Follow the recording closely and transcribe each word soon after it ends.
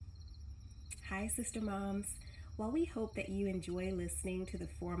Hi, Sister Moms. While we hope that you enjoy listening to the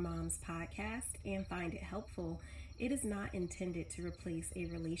Four Moms podcast and find it helpful, it is not intended to replace a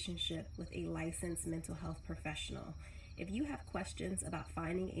relationship with a licensed mental health professional. If you have questions about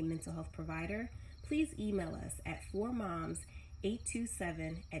finding a mental health provider, please email us at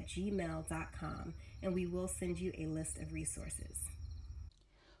fourmoms827@gmail.com and we will send you a list of resources.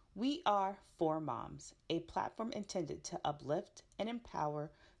 We are Four Moms, a platform intended to uplift and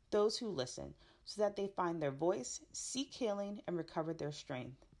empower those who listen so that they find their voice, seek healing, and recover their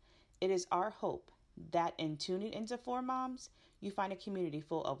strength. It is our hope that in tuning into Four Moms, you find a community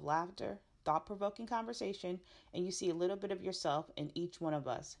full of laughter, thought provoking conversation, and you see a little bit of yourself in each one of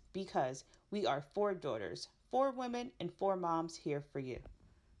us because we are four daughters, four women, and four moms here for you.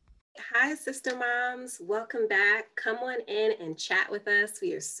 Hi, Sister Moms. Welcome back. Come on in and chat with us.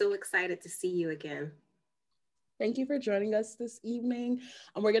 We are so excited to see you again. Thank you for joining us this evening.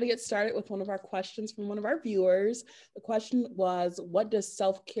 We're going to get started with one of our questions from one of our viewers. The question was, what does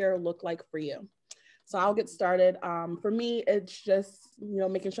self-care look like for you? So I'll get started. For me, it's just,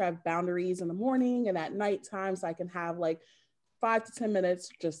 making sure I have boundaries in the morning and at nighttime so I can have like 5 to 10 minutes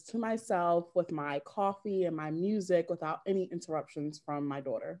just to myself with my coffee and my music without any interruptions from my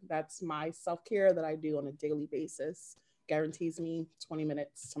daughter. That's my self-care that I do on a daily basis. Guarantees me 20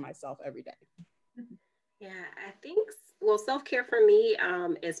 minutes to myself every day. Yeah, I think, well, self-care for me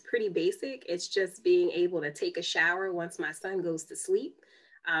is pretty basic. It's just being able to take a shower once my son goes to sleep.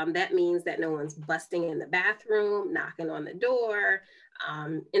 That means that no one's busting in the bathroom, knocking on the door,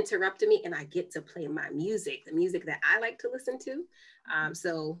 interrupting me, and I get to play my music, the music that I like to listen to.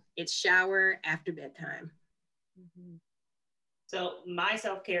 So it's shower after bedtime. Mm-hmm. So my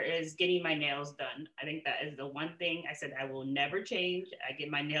self-care is getting my nails done. I think that is the one thing I said I will never change. I get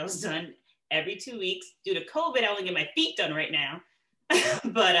my nails done every 2 weeks. Due to COVID, I only get my feet done right now.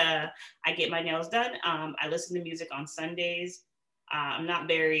 But I get my nails done. I listen to music on Sundays. I'm not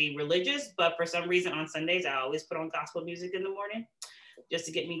very religious, but for some reason on Sundays, I always put on gospel music in the morning just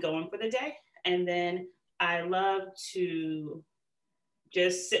to get me going for the day. And then I love to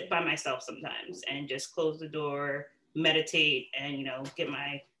just sit by myself sometimes and just close the door, meditate, and, get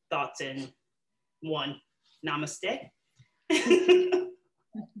my thoughts in one. Namaste.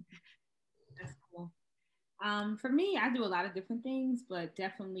 For me, I do a lot of different things, but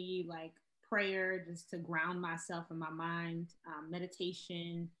definitely like prayer just to ground myself and my mind,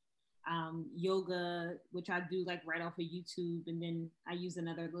 meditation, yoga, which I do like right off of YouTube. And then I use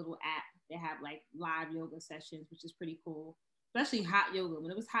another little app that have like live yoga sessions, which is pretty cool, especially hot yoga.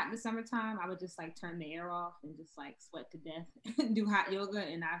 When it was hot in the summertime, I would just like turn the air off and just like sweat to death and do hot yoga.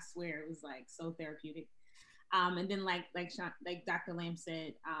 And I swear it was like so therapeutic. And then like Dr. Lamb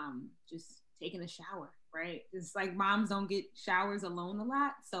said, just taking a shower, right? It's like moms don't get showers alone a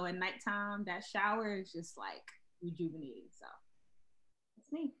lot. So at nighttime, that shower is just like rejuvenating. So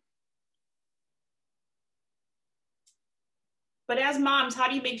that's me. But as moms, how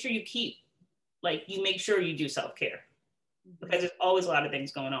do you make sure you make sure you do self-care? Because there's always a lot of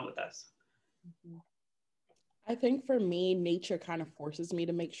things going on with us. I think for me, nature kind of forces me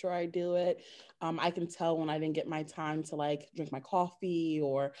to make sure I do it. I can tell when I didn't get my time to like drink my coffee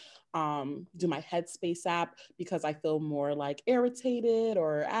or do my Headspace app because I feel more like irritated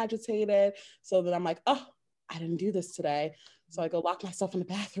or agitated. So then I'm like, oh, I didn't do this today. So I go lock myself in the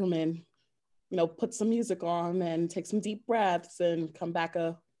bathroom and, put some music on and take some deep breaths and come back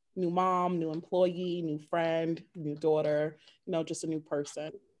a new mom, new employee, new friend, new daughter, just a new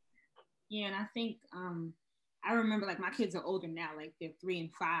person. Yeah, and I think I remember like my kids are older now, like they're 3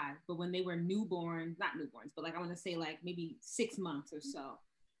 and 5, but when they were newborns, not newborns, but like I want to say like maybe 6 months or so,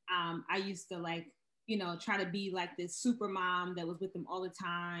 I used to like, try to be like this super mom that was with them all the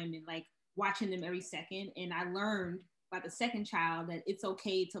time and like watching them every second. And I learned by the second child that it's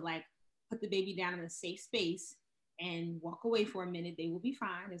okay to like put the baby down in a safe space and walk away for a minute. They will be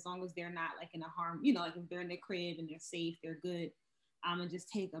fine as long as they're not like in a harm, like if they're in their crib and they're safe, they're good. And just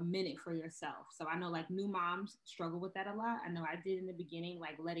take a minute for yourself. So I know like new moms struggle with that a lot. I know I did in the beginning,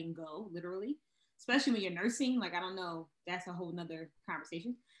 like letting go, literally, especially when you're nursing. Like, I don't know, that's a whole nother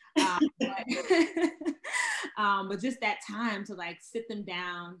conversation. But just that time to like sit them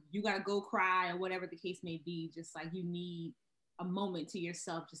down, you got to go cry or whatever the case may be. Just like you need a moment to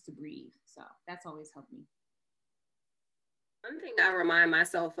yourself just to breathe. So that's always helped me. One thing I remind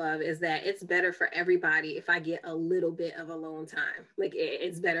myself of is that it's better for everybody if I get a little bit of alone time. Like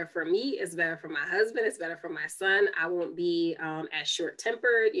it's better for me, it's better for my husband, it's better for my son. I won't be as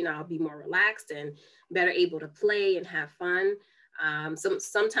short-tempered, I'll be more relaxed and better able to play and have fun.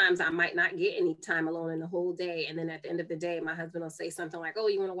 Sometimes I might not get any time alone in the whole day. And then at the end of the day, my husband will say something like, oh,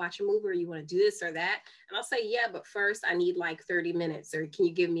 you want to watch a movie or you want to do this or that? And I'll say, yeah, but first I need like 30 minutes, or can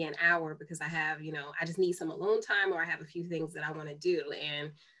you give me an hour? Because I have, I just need some alone time, or I have a few things that I want to do.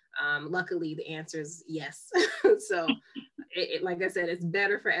 And luckily the answer is yes. So like I said, it's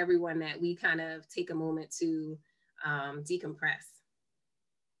better for everyone that we kind of take a moment to decompress.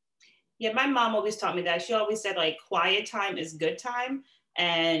 Yeah, my mom always taught me that. She always said like quiet time is good time.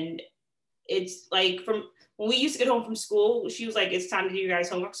 And it's like from when we used to get home from school, she was like, it's time to do your guys'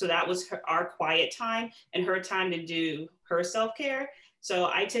 homework. So that was our quiet time and her time to do her self-care. So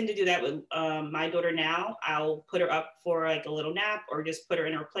I tend to do that with my daughter now. I'll put her up for like a little nap or just put her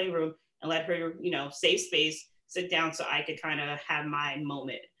in her playroom and let her, safe space, sit down so I could kind of have my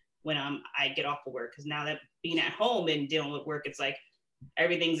moment when I get off of work. Because now that being at home and dealing with work, it's like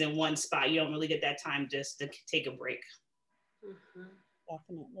everything's in one spot. You don't really get that time just to take a break. Mm-hmm.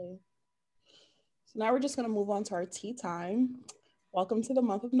 Definitely. So now we're just going to move on to our tea time. Welcome to the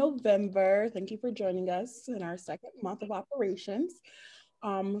month of November. Thank you for joining us in our second month of operations.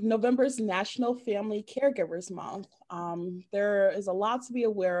 November is National Family Caregivers Month. There is a lot to be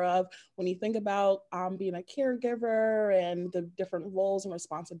aware of when you think about being a caregiver and the different roles and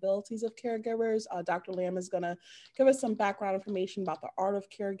responsibilities of caregivers. Dr. Lamb is going to give us some background information about the art of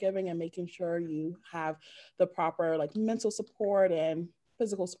caregiving and making sure you have the proper mental support and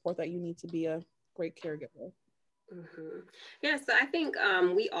physical support that you need to be a great caregiver. Mm-hmm. Yeah, so I think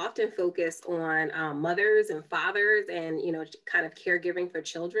we often focus on mothers and fathers and, kind of caregiving for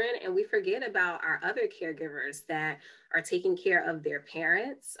children. And we forget about our other caregivers that are taking care of their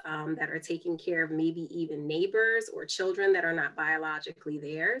parents, that are taking care of maybe even neighbors or children that are not biologically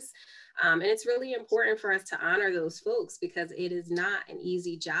theirs. And it's really important for us to honor those folks because it is not an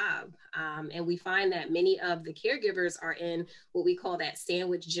easy job. And we find that many of the caregivers are in what we call that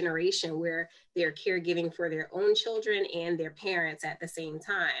sandwich generation, where they're caregiving for their own children and their parents at the same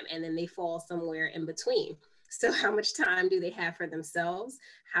time. And then they fall somewhere in between. So how much time do they have for themselves?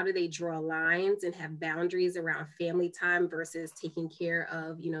 How do they draw lines and have boundaries around family time versus taking care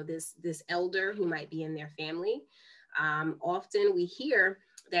of, this elder who might be in their family? Often we hear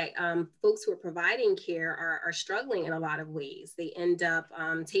that folks who are providing care are struggling in a lot of ways. They end up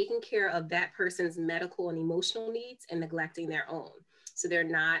taking care of that person's medical and emotional needs and neglecting their own. So they're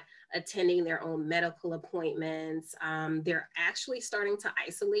not attending their own medical appointments. They're actually starting to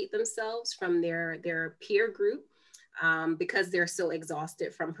isolate themselves from their peer group because they're so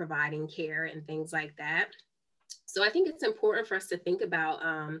exhausted from providing care and things like that. So I think it's important for us to think about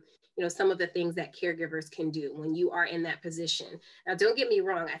some of the things that caregivers can do when you are in that position. Now, don't get me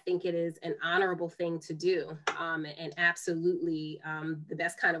wrong. I think it is an honorable thing to do. And absolutely the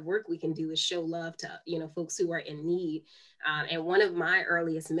best kind of work we can do is show love to, folks who are in need. And one of my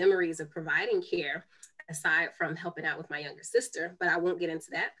earliest memories of providing care, aside from helping out with my younger sister, but I won't get into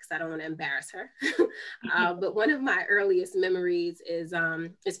that because I don't want to embarrass her. But one of my earliest memories is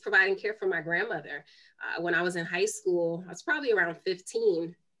providing care for my grandmother. When I was in high school, I was probably around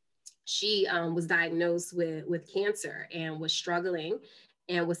 15. She was diagnosed with cancer and was struggling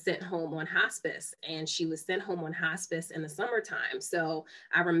and was sent home on hospice. And she was sent home on hospice in the summertime. So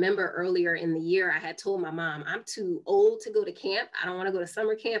I remember earlier in the year, I had told my mom, I'm too old to go to camp. I don't want to go to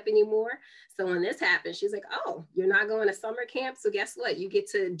summer camp anymore. So when this happened, she's like, oh, you're not going to summer camp? So guess what? You get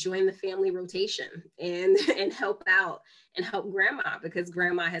to join the family rotation and help out and help grandma, because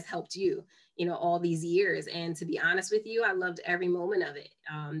grandma has helped you, all these years. And to be honest with you, I loved every moment of it.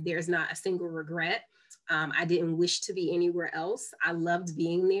 There's not a single regret. I didn't wish to be anywhere else. I loved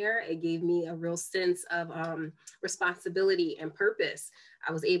being there. It gave me a real sense of responsibility and purpose.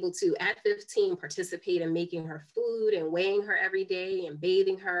 I was able to, at 15, participate in making her food and weighing her every day and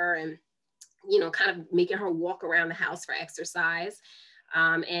bathing her and, kind of making her walk around the house for exercise.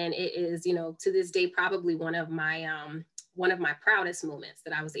 And it is, to this day, probably one of my proudest moments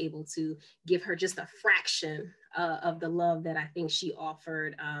that I was able to give her just a fraction of the love that I think she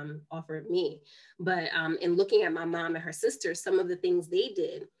offered me. But in looking at my mom and her sisters, some of the things they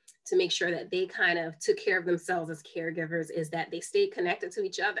did to make sure that they kind of took care of themselves as caregivers is that they stayed connected to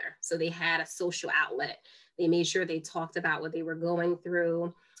each other. So they had a social outlet. They made sure they talked about what they were going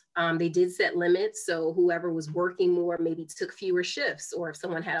through. They did set limits. So whoever was working more maybe took fewer shifts, or if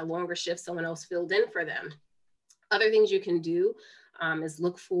someone had a longer shift, someone else filled in for them. Other things you can do is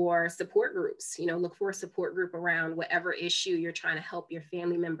look for support groups, look for a support group around whatever issue you're trying to help your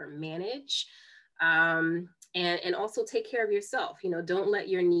family member manage. And also take care of yourself. Don't let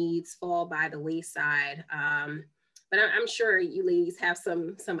your needs fall by the wayside. But I'm sure you ladies have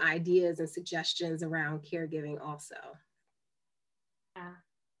some ideas and suggestions around caregiving also. Yeah.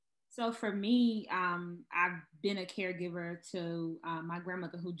 So for me, I've been a caregiver to my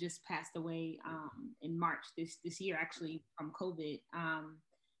grandmother who just passed away in March this year, actually from COVID.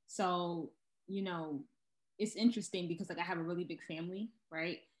 So you know, it's interesting because like I have a really big family,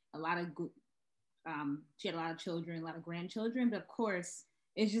 right? A lot of she had a lot of children, a lot of grandchildren, but of course,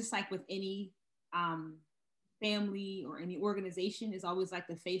 it's just like with any um, family or any organization is always like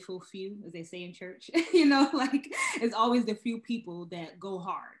the faithful few, as they say in church. Like it's always the few people that go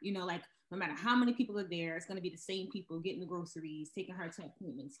hard. Like no matter how many people are there, it's going to be the same people getting the groceries, taking her to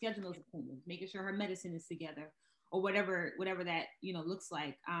appointments, scheduling those appointments, making sure her medicine is together, or whatever that looks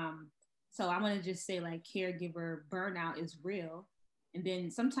like. So I want to just say like caregiver burnout is real, and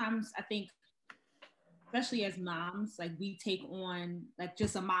then sometimes I think especially as moms, like we take on like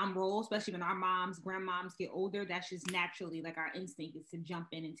just a mom role, especially when our moms, grandmoms get older, that's just naturally like our instinct is to jump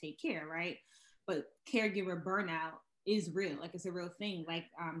in and take care, right? But caregiver burnout is real, like it's a real thing. Like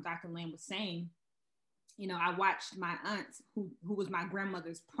Dr. Lamb was saying, I watched my aunt who was my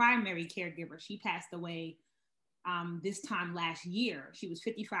grandmother's primary caregiver. She passed away this time last year. She was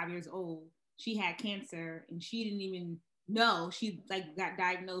 55 years old. She had cancer and she didn't even know. She like got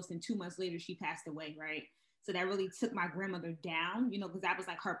diagnosed and 2 months later she passed away, right? So that really took my grandmother down, because that was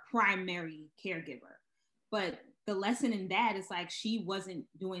like her primary caregiver. But the lesson in that is like she wasn't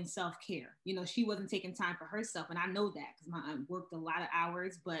doing self-care. She wasn't taking time for herself. And I know that because my aunt worked a lot of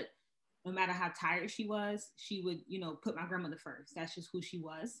hours, but no matter how tired she was, she would, put my grandmother first. That's just who she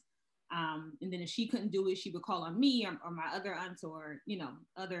was. And then if she couldn't do it, she would call on me or my other aunts or,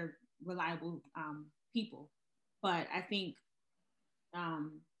 other reliable people. But I think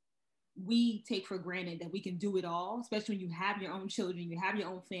we take for granted that we can do it all, especially when you have your own children, you have your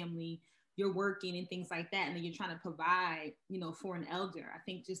own family, you're working and things like that. And then you're trying to provide, for an elder. I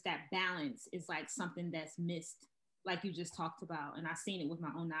think just that balance is like something that's missed, like you just talked about. And I've seen it with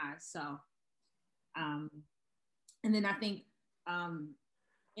my own eyes. So, and then I think,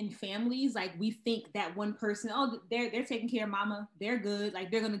 in families, like we think that one person, oh, they're taking care of mama, they're good,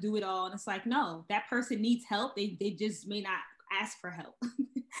 like they're gonna do it all, and it's like no, that person needs help. They just may not ask for help,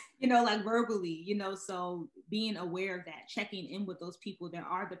 like verbally, So being aware of that, checking in with those people that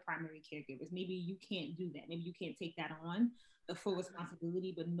are the primary caregivers. Maybe you can't do that. Maybe you can't take that on the full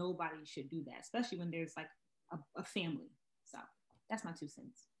responsibility, but nobody should do that, especially when there's like a family. So that's my 2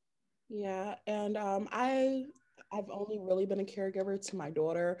 cents. Yeah, and I've only really been a caregiver to my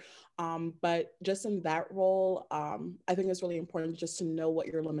daughter, but just in that role, I think it's really important just to know what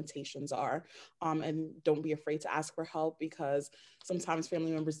your limitations are, and don't be afraid to ask for help because sometimes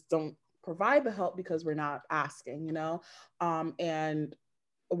family members don't provide the help because we're not asking, and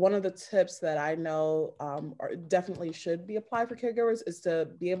one of the tips that I know definitely should be applied for caregivers is to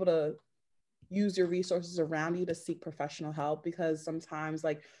be able to use your resources around you to seek professional help, because sometimes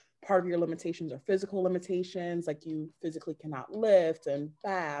like part of your limitations are physical limitations, like you physically cannot lift and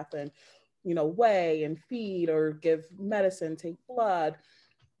bath and weigh and feed or give medicine, take blood.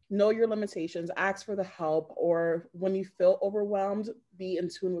 Know your limitations, ask for the help, or when you feel overwhelmed, be in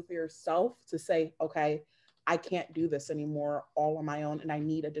tune with yourself to say, okay, I can't do this anymore all on my own and I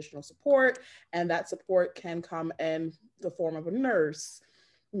need additional support. And that support can come in the form of a nurse.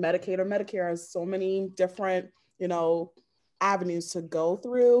 Medicaid or Medicare has so many different, avenues to go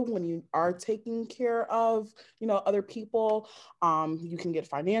through when you are taking care of, other people. You can get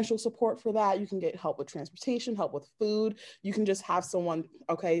financial support for that. You can get help with transportation, help with food. You can just have someone,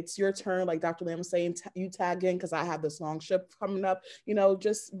 okay, it's your turn. Like Dr. Lamb was saying, you tag in because I have this long shift coming up,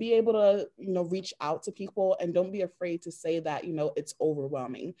 just be able to, reach out to people and don't be afraid to say that, it's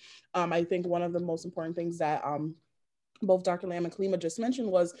overwhelming. I think one of the most important things that, both Dr. Lamb and Kalima just mentioned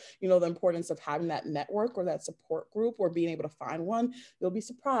was, the importance of having that network or that support group or being able to find one. You'll be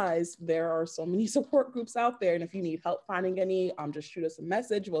surprised. There are so many support groups out there. And if you need help finding any, just shoot us a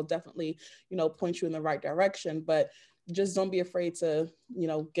message. We'll definitely, point you in the right direction, but just don't be afraid to,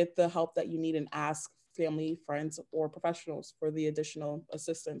 get the help that you need and ask family, friends, or professionals for the additional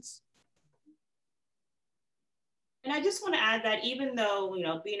assistance. And I just want to add that even though,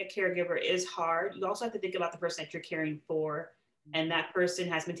 being a caregiver is hard, you also have to think about the person that you're caring for. And that person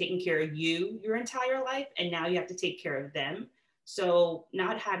has been taking care of you your entire life. And now you have to take care of them. So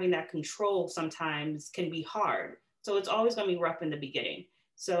not having that control sometimes can be hard. So it's always going to be rough in the beginning.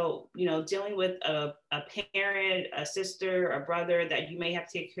 So, dealing with a parent, a sister, a brother that you may have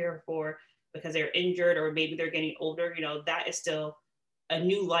to take care for because they're injured or maybe they're getting older, that is still a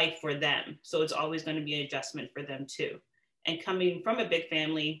new life for them. So it's always going to be an adjustment for them too. And coming from a big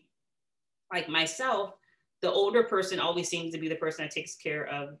family like myself, the older person always seems to be the person that takes care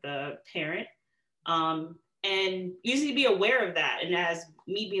of the parent. And you need to be aware of that. And as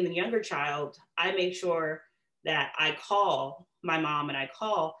me being the younger child, I make sure that I call my mom and I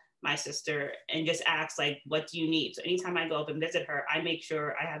call my sister and just ask, like, what do you need? So anytime I go up and visit her, I make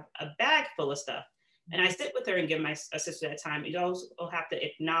sure I have a bag full of stuff. And I sit with her and give my sister that time. You also have to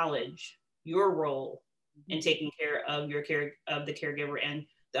acknowledge your role in taking care of the caregiver and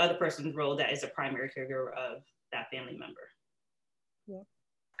the other person's role that is a primary caregiver of that family member. Yeah.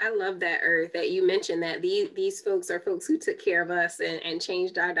 I love that, Earth, that you mentioned that these folks are folks who took care of us and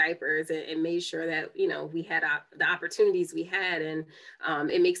changed our diapers and made sure that, you know, we had the opportunities we had. And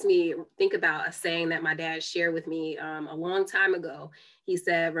it makes me think about a saying that my dad shared with me a long time ago. He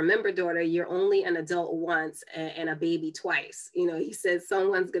said, remember, daughter, you're only an adult once and a baby twice. You know, he said,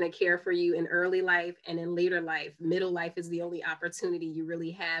 someone's going to care for you in early life and in later life. Middle life is the only opportunity you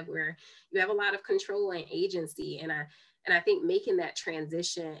really have where you have a lot of control and agency. And I think making that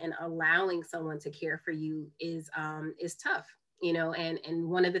transition and allowing someone to care for you is tough, you know, and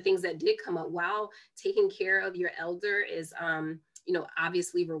one of the things that did come up while taking care of your elder is, you know,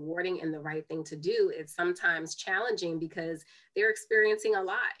 obviously rewarding and the right thing to do. It's sometimes challenging because they're experiencing a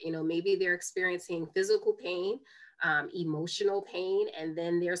lot, you know, maybe they're experiencing physical pain, emotional pain, and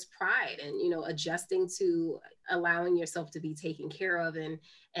then there's pride and, you know, adjusting to allowing yourself to be taken care of and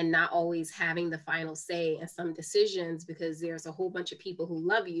not always having the final say in some decisions because there's a whole bunch of people who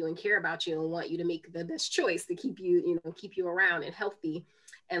love you and care about you and want you to make the best choice to keep you around and healthy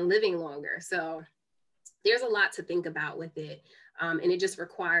and living longer. So there's a lot to think about with it. And it just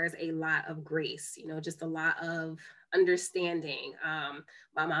requires a lot of grace, you know, just a lot of understanding.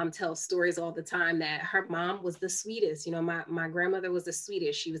 My mom tells stories all the time that her mom was the sweetest. You know, my grandmother was the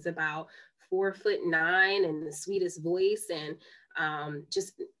sweetest. She was about 4'9" and the sweetest voice and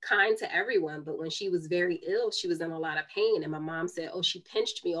just kind to everyone. But when she was very ill, she was in a lot of pain. And my mom said, oh, she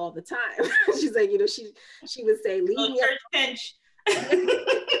pinched me all the time. She's like, you know, she would say, leave me pinch.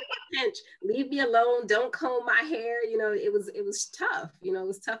 Pinch, leave me alone, don't comb my hair. You know, it was tough. You know, it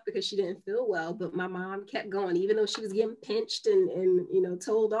was tough because she didn't feel well, but my mom kept going. Even though she was getting pinched and you know,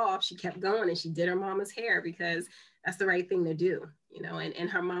 told off, she kept going and she did her mama's hair because that's the right thing to do, you know, and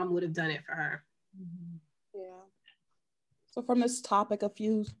her mom would have done it for her. Yeah. So from this topic, a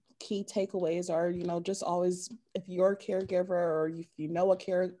few key takeaways are, you know, just always, if you're a caregiver or if you know a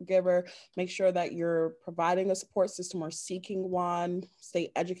caregiver, make sure that you're providing a support system or seeking one.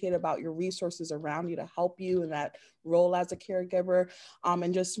 Stay educated about your resources around you to help you in that role as a caregiver.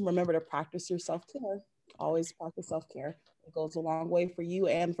 And just remember to practice your self-care. Always practice self-care. It goes a long way for you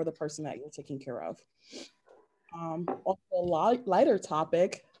and for the person that you're taking care of. Also a lighter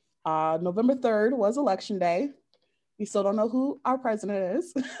topic, November 3rd was election day. We still don't know who our president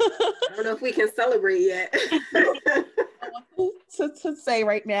is. I don't know if we can celebrate yet. to say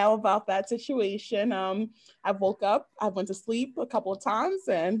right now about that situation. I woke up, I went to sleep a couple of times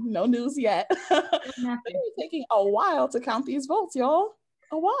and no news yet. It's taking a while to count these votes, y'all.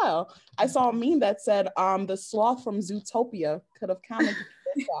 A while. I saw a meme that said the sloth from Zootopia could have counted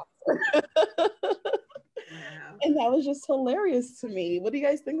and that was just hilarious to me. What do you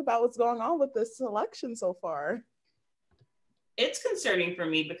guys think about what's going on with this election so far? It's concerning for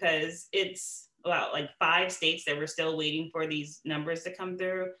me because it's about like 5 states that we're still waiting for these numbers to come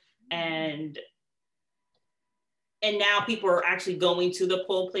through. And now people are actually going to the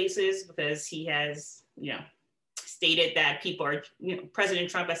poll places because he has, you know, stated that people are, you know, President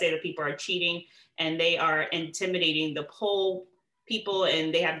Trump has said that people are cheating and they are intimidating the poll people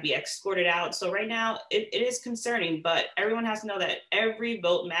and they have to be escorted out. So right now it is concerning, but everyone has to know that every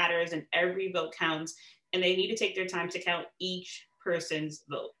vote matters and every vote counts. And they need to take their time to count each person's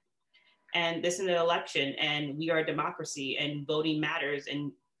vote. And this is an election and we are a democracy and voting matters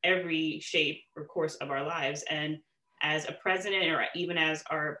in every shape or course of our lives. And as a president or even as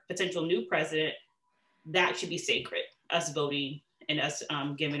our potential new president, that should be sacred, us voting and us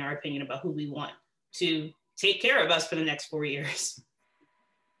giving our opinion about who we want to take care of us for the next 4 years.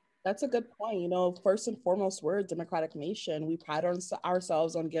 That's a good point. You know, first and foremost, we're a democratic nation. We pride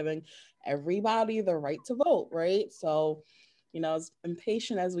ourselves on giving everybody the right to vote, right? So, you know, as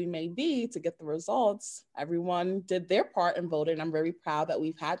impatient as we may be to get the results, everyone did their part in voting. I'm very proud that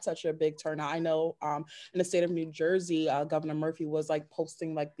we've had such a big turnout. I know in the state of New Jersey, Governor Murphy was like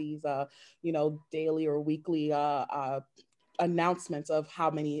posting like these, you know, daily or weekly announcements of how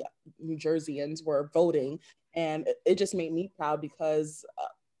many New Jerseyans were voting. And it just made me proud because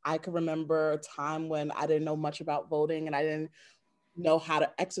I can remember a time when I didn't know much about voting and I didn't know how to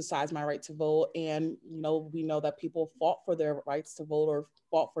exercise my right to vote. And, you know, we know that people fought for their rights to vote or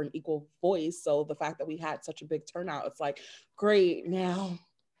fought for an equal voice. So the fact that we had such a big turnout, it's like, great, now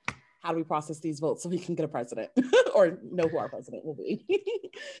how do we process these votes so we can get a president or know who our president will be.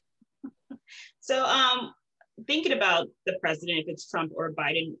 So thinking about the president, if it's Trump or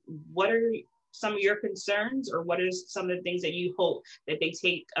Biden, what are some of your concerns, or what is some of the things that you hope that they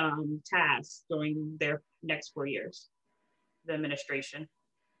take tasks during their next 4 years, the administration?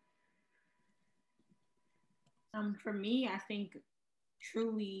 For me, I think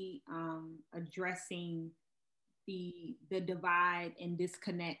truly addressing the divide and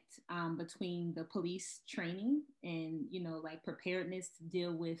disconnect between the police training and, you know, like preparedness to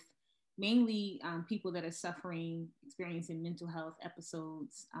deal with mainly people that are experiencing mental health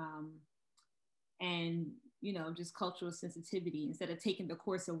episodes, and, you know, just cultural sensitivity, instead of taking the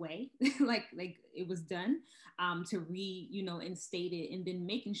course away like it was done, to instate it, and then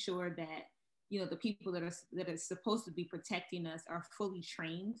making sure that, you know, the people that are supposed to be protecting us are fully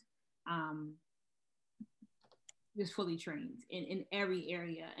trained, just fully trained in every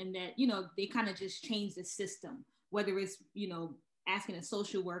area, and that, you know, they kind of just change the system, whether it's, you know, asking a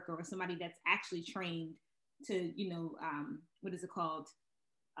social worker or somebody that's actually trained to, you know, what is it called,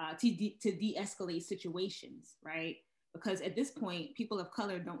 to de-escalate situations, right? Because at this point, people of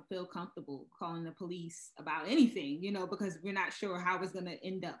color don't feel comfortable calling the police about anything, you know, because we're not sure how it's going to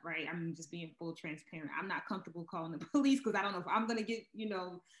end up, right? I'm just being full transparent. I'm not comfortable calling the police because I don't know if I'm going to get, you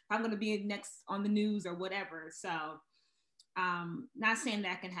know, if I'm going to be next on the news or whatever. So not saying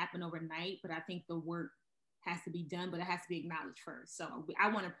that can happen overnight, but I think the work has to be done, but it has to be acknowledged first. So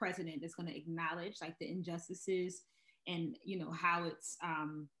I want a president that's going to acknowledge like the injustices and, you know, how it's,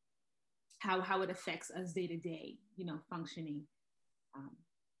 how it affects us day to day, you know, functioning.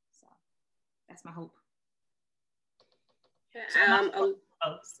 So that's my hope.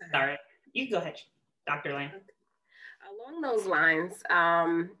 Sorry. You can go ahead, Dr. Lamb. Along those lines,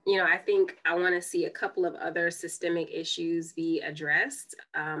 you know, I think I want to see a couple of other systemic issues be addressed,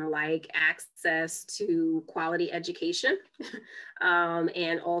 like access to quality education,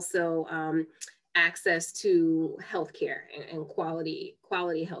 and also access to healthcare and quality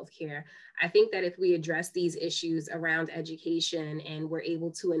healthcare. I think that if we address these issues around education and we're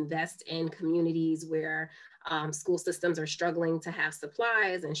able to invest in communities where school systems are struggling to have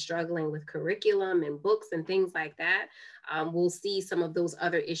supplies and struggling with curriculum and books and things like that, we'll see some of those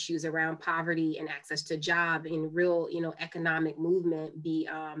other issues around poverty and access to job and real, you know, economic movement be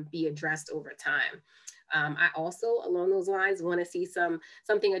addressed over time. I also, along those lines, want to see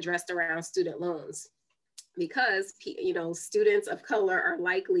something addressed around student loans, because, you know, students of color are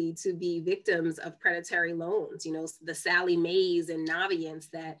likely to be victims of predatory loans, you know, the Sallie Mae's and Navients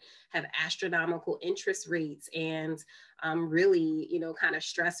that have astronomical interest rates and really, you know, kind of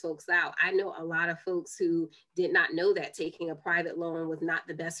stress folks out. I know a lot of folks who did not know that taking a private loan was not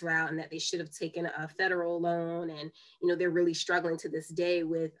the best route and that they should have taken a federal loan. And, you know, they're really struggling to this day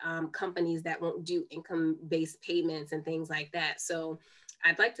with companies that won't do income-based payments and things like that. So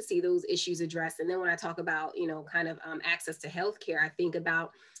I'd like to see those issues addressed. And then when I talk about, you know, kind of access to healthcare, I think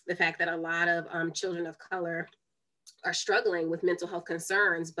about the fact that a lot of children of color are struggling with mental health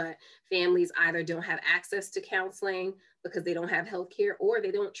concerns, but families either don't have access to counseling because they don't have healthcare, or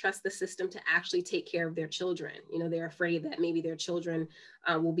they don't trust the system to actually take care of their children. You know, they're afraid that maybe their children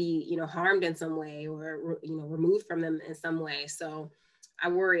will be, you know, harmed in some way, or, you know, removed from them in some way. So I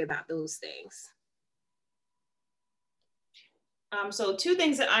worry about those things. So two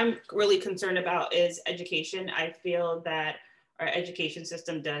things that I'm really concerned about is education. I feel that our education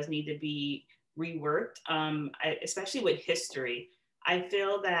system does need to be reworked, especially with history. I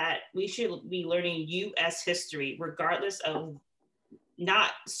feel that we should be learning U.S. history, regardless of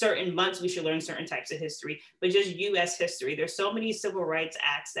not certain months we should learn certain types of history, but just U.S. history. There's so many civil rights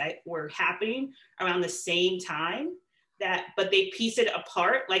acts that were happening around the same time but they piece it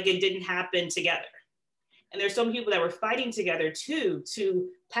apart like it didn't happen together. And there's some people that were fighting together too to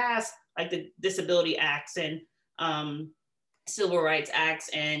pass like the Disability Acts and Civil Rights Acts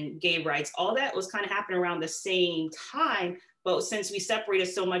and gay rights. All that was kind of happening around the same time. But since we separated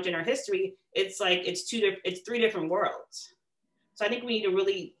so much in our history, it's like it's three different worlds. So I think we need to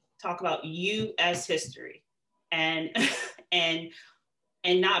really talk about U.S. history and and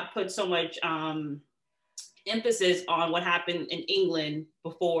not put so much emphasis on what happened in England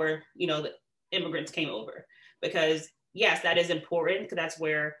before, you know, the immigrants came over, because yes, that is important, because that's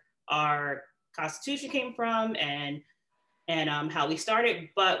where our Constitution came from and how we started,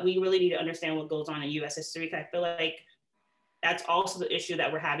 but we really need to understand what goes on in U.S. history. I feel like that's also the issue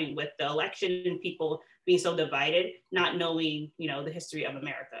that we're having with the election and people being so divided, not knowing, you know, the history of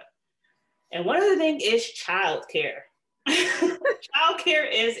America. And one other thing is childcare. Childcare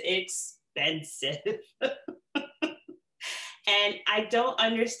is expensive. And I don't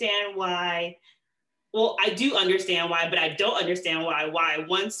understand why. Well, I do understand why, but I don't understand why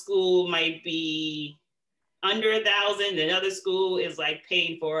one school might be under 1,000, another school is like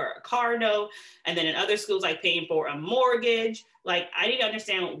paying for a car note, and then another school's like paying for a mortgage. Like, I need to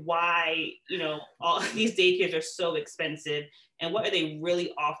understand why, you know, all these daycares are so expensive, and what are they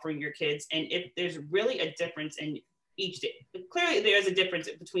really offering your kids? And if there's really a difference in each day, clearly there's a difference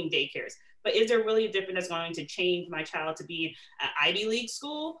between daycares, but is there really a difference that's going to change my child to be an Ivy League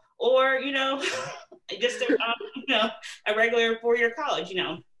school, or, you know, just a, you know, a regular 4-year college, you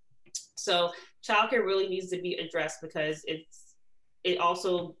know? So childcare really needs to be addressed, because it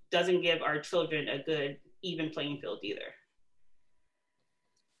also doesn't give our children a good even playing field either.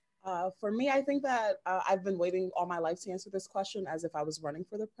 For me, I think that I've been waiting all my life to answer this question as if I was running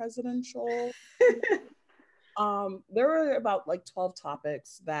for the presidential. There were about like 12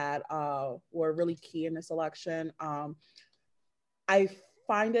 topics that were really key in this election. I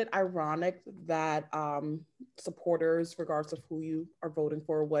find it ironic that supporters, regardless of who you are voting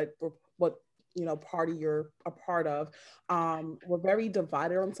for, what you know party you're a part of, were very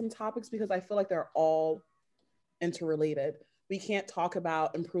divided on some topics, because I feel like they're all interrelated. We can't talk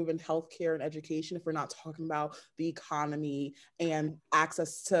about improving healthcare and education if we're not talking about the economy and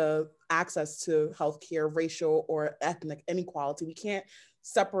access to healthcare, racial or ethnic inequality. We can't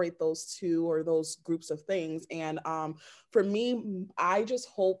separate those two or those groups of things. And for me, I just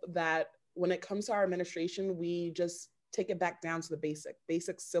hope that when it comes to our administration, we just take it back down to the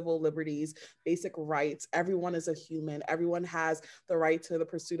basic civil liberties, basic rights. Everyone is a human. Everyone has the right to the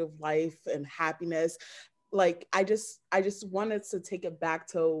pursuit of life and happiness. Like, I just wanted to take it back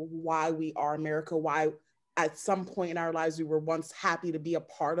to why we are America, why at some point in our lives we were once happy to be a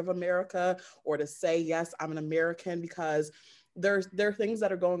part of America, or to say, yes, I'm an American, because there are things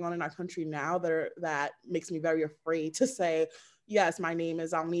that are going on in our country now that makes me very afraid to say, yes, my name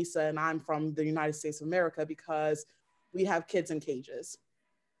is Alnisa and I'm from the United States of America, because we have kids in cages.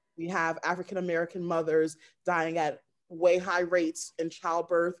 We have African-American mothers dying at way high rates in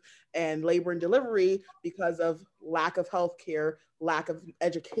childbirth and labor and delivery because of lack of health care, lack of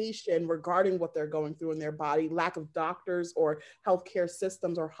education regarding what they're going through in their body, lack of doctors or healthcare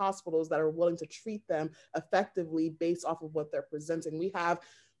systems or hospitals that are willing to treat them effectively based off of what they're presenting. We have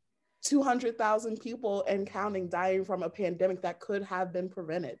 200,000 people and counting dying from a pandemic that could have been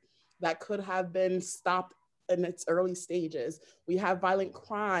prevented, that could have been stopped in its early stages. We have violent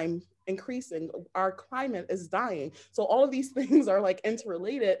crime increasing. Our climate is dying. So all of these things are like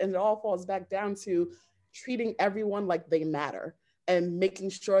interrelated, and it all falls back down to treating everyone like they matter and making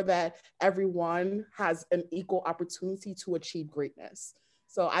sure that everyone has an equal opportunity to achieve greatness.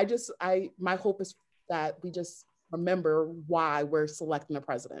 So my hope is that we just remember why we're selecting a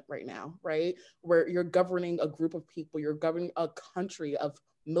president right now, right? Where you're governing a group of people, you're governing a country of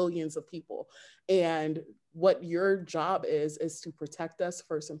millions of people. And what your job is to protect us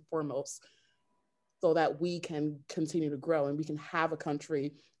first and foremost, so that we can continue to grow and we can have a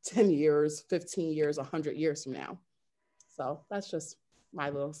country 10 years, 15 years, 100 years from now. So that's just my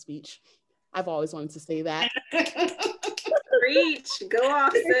little speech. I've always wanted to say that. Preach, go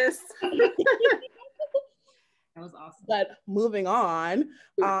off, sis. That was awesome. But moving on,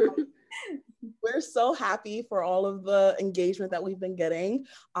 we're so happy for all of the engagement that we've been getting.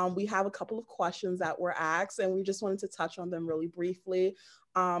 We have a couple of questions that were asked, and we just wanted to touch on them really briefly.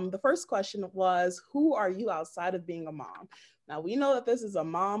 The first question was, who are you outside of being a mom? Now, we know that this is a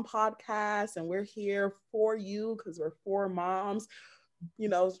mom podcast, and we're here for you because we're for moms, you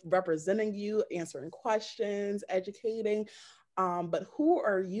know, representing you, answering questions, educating. But who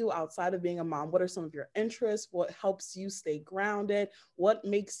are you outside of being a mom? What are some of your interests? What helps you stay grounded? What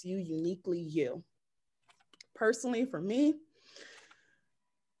makes you uniquely you? Personally, for me,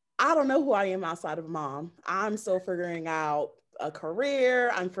 I don't know who I am outside of mom. I'm still figuring out a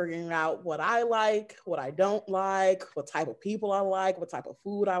career. I'm figuring out what I like, what I don't like, what type of people I like, what type of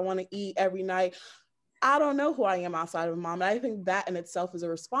food I want to eat every night. I don't know who I am outside of mom. And I think that in itself is a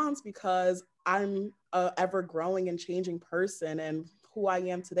response, because I'm a ever growing and changing person, and who I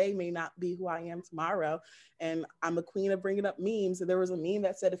am today may not be who I am tomorrow. And I'm a queen of bringing up memes. And there was a meme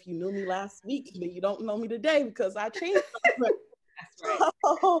that said, if you knew me last week, then you don't know me today, because I changed. That's right.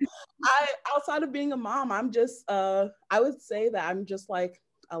 So outside of being a mom, I'm just, I would say that I'm just like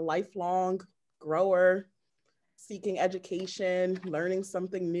a lifelong grower, seeking education, learning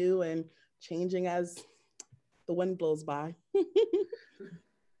something new, and changing as the wind blows by.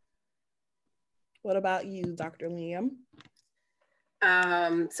 What about you, Dr. Liam?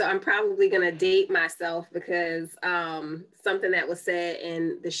 So I'm probably gonna date myself because something that was said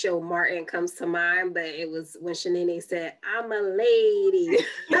in the show Martin comes to mind, but it was when Shanae said, "I'm a lady."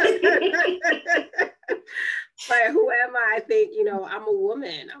 But who am I? I think, I'm a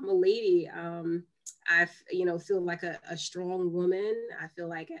woman. I'm a lady. I, feel like a strong woman. I feel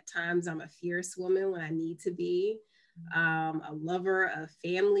like at times I'm a fierce woman when I need to be. A lover of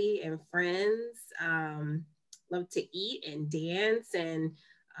family and friends. Love to eat and dance and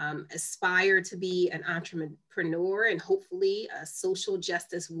aspire to be an entrepreneur and hopefully a social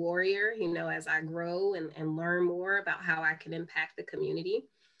justice warrior, as I grow and learn more about how I can impact the community.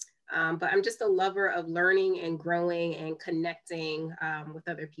 But I'm just a lover of learning and growing and connecting with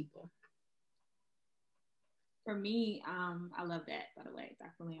other people. For me, I love that, by the way,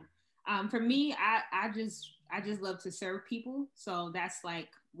 Dr. Leon. For me, I just love to serve people. So that's like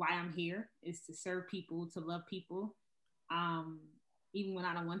why I'm here, is to serve people, to love people, even when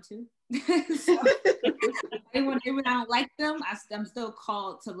I don't want to. So, even when I don't like them, I'm still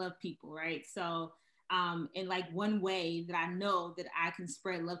called to love people, right? So, and like one way that I know that I can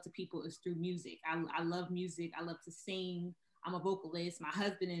spread love to people is through music. I love music. I love to sing. I'm a vocalist. My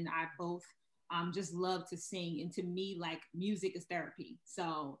husband and I both just love to sing. And to me, like, music is therapy.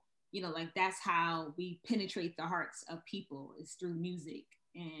 So, like, that's how we penetrate the hearts of people, is through music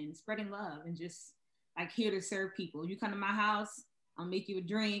and spreading love and just like here to serve people. You come to my house, I'll make you a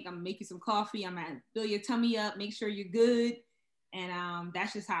drink. I'm gonna make you some coffee. I'm gonna fill your tummy up, make sure you're good. And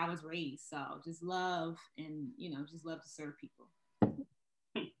that's just how I was raised. So just love and, just love to serve people.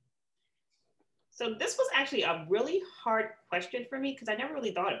 So this was actually a really hard question for me because I never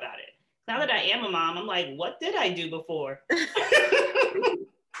really thought about it. Now that I am a mom, I'm like, what did I do before?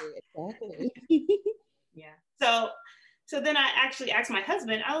 Exactly. Yeah. So then I actually asked my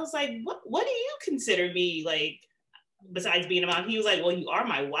husband, I was like, what do you consider me, like, besides being a mom? He was like, well, you are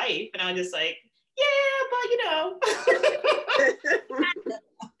my wife. And I was just like, yeah,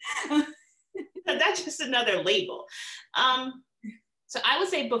 but that's just another label. So I would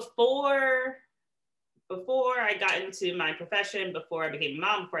say before I got into my profession, before I became a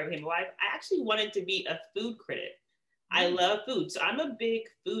mom, before I became a wife, I actually wanted to be a food critic. I love food. So I'm a big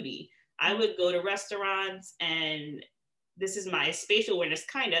foodie. I would go to restaurants, and this is my spatial awareness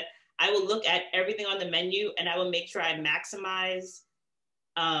kind of. I would look at everything on the menu and I would make sure I maximize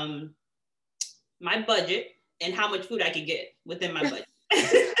my budget and how much food I could get within my budget.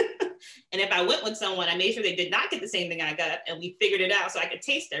 And if I went with someone, I made sure they did not get the same thing I got, and we figured it out so I could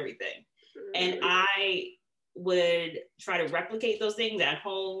taste everything. And I would try to replicate those things at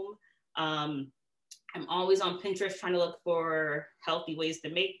home. I'm always on Pinterest trying to look for healthy ways to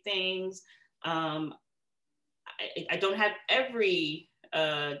make things. I don't have every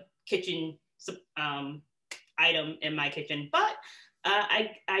kitchen item in my kitchen, but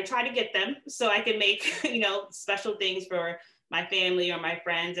I try to get them so I can make, special things for my family or my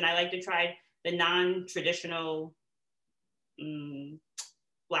friends. And I like to try the non-traditional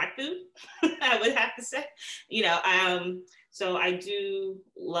Black food, I would have to say, so I do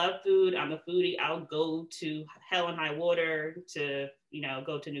love food. I'm a foodie. I'll go to hell and high water to,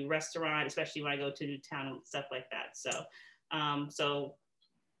 go to new restaurant, especially when I go to new town and stuff like that. So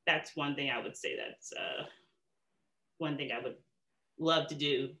that's one thing I would say. That's one thing I would love to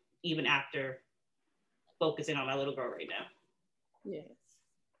do even after focusing on my little girl right now. Yes.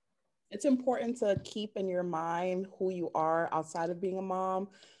 It's important to keep in your mind who you are outside of being a mom.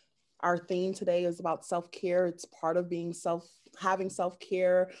 Our theme today is about self-care. It's part of being having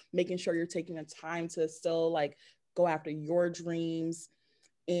self-care, making sure you're taking the time to still like go after your dreams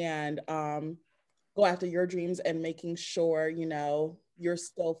and making sure, you're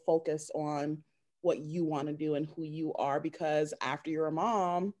still focused on what you want to do and who you are, because after you're a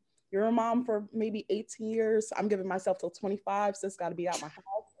mom for maybe 18 years. I'm giving myself till 25, so it's got to be out my house.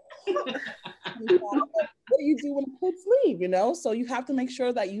 What do you do when the kids leave, So you have to make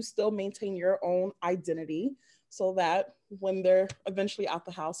sure that you still maintain your own identity so that when they're eventually out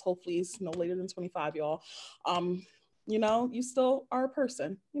the house, hopefully it's no later than 25, y'all, you still are a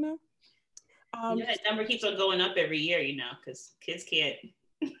person, That number keeps on going up every year, because kids can't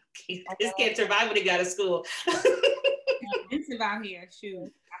survive when they go to school. It's about here,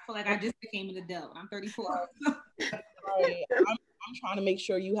 shoot. I feel like I just became an adult. I'm 34. Right. I'm trying to make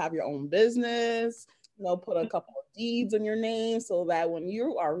sure you have your own business, put a couple of deeds in your name so that when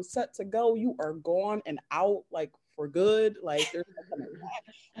you are set to go, you are gone and out like for good. Like there's no coming back.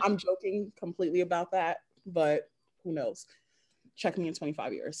 I'm joking completely about that, but who knows? Check me in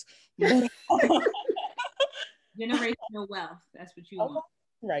 25 years. Generational wealth. That's what you want.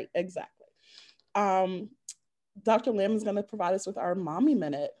 Right, exactly. Dr. Lim is going to provide us with our mommy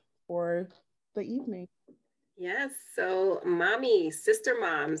minute for the evening. Yes, so mommy, sister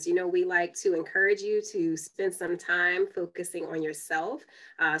moms, we like to encourage you to spend some time focusing on yourself.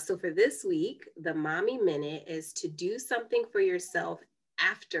 So for this week, the mommy minute is to do something for yourself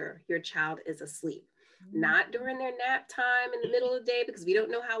after your child is asleep, not during their nap time in the middle of the day, because we don't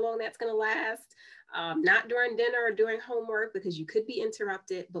know how long that's going to last. Not during dinner or during homework, because you could be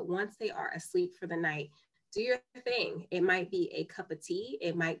interrupted, but once they are asleep for the night, do your thing. It might be a cup of tea.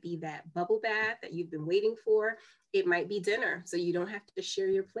 It might be that bubble bath that you've been waiting for. It might be dinner, so you don't have to share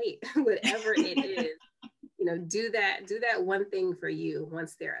your plate. Whatever it is, do that one thing for you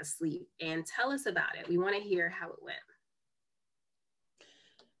once they're asleep, and tell us about it. We want to hear how it went.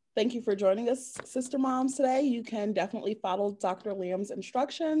 Thank you for joining us, Sister Moms, today. You can definitely follow Dr. Lam's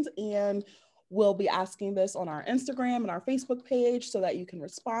instructions, and we'll be asking this on our Instagram and our Facebook page so that you can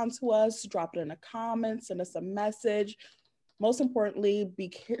respond to us, drop it in the comments, send us a message. Most importantly,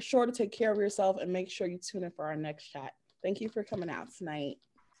 be sure to take care of yourself and make sure you tune in for our next chat. Thank you for coming out tonight.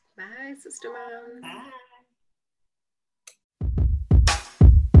 Bye, Sister Moms. Bye.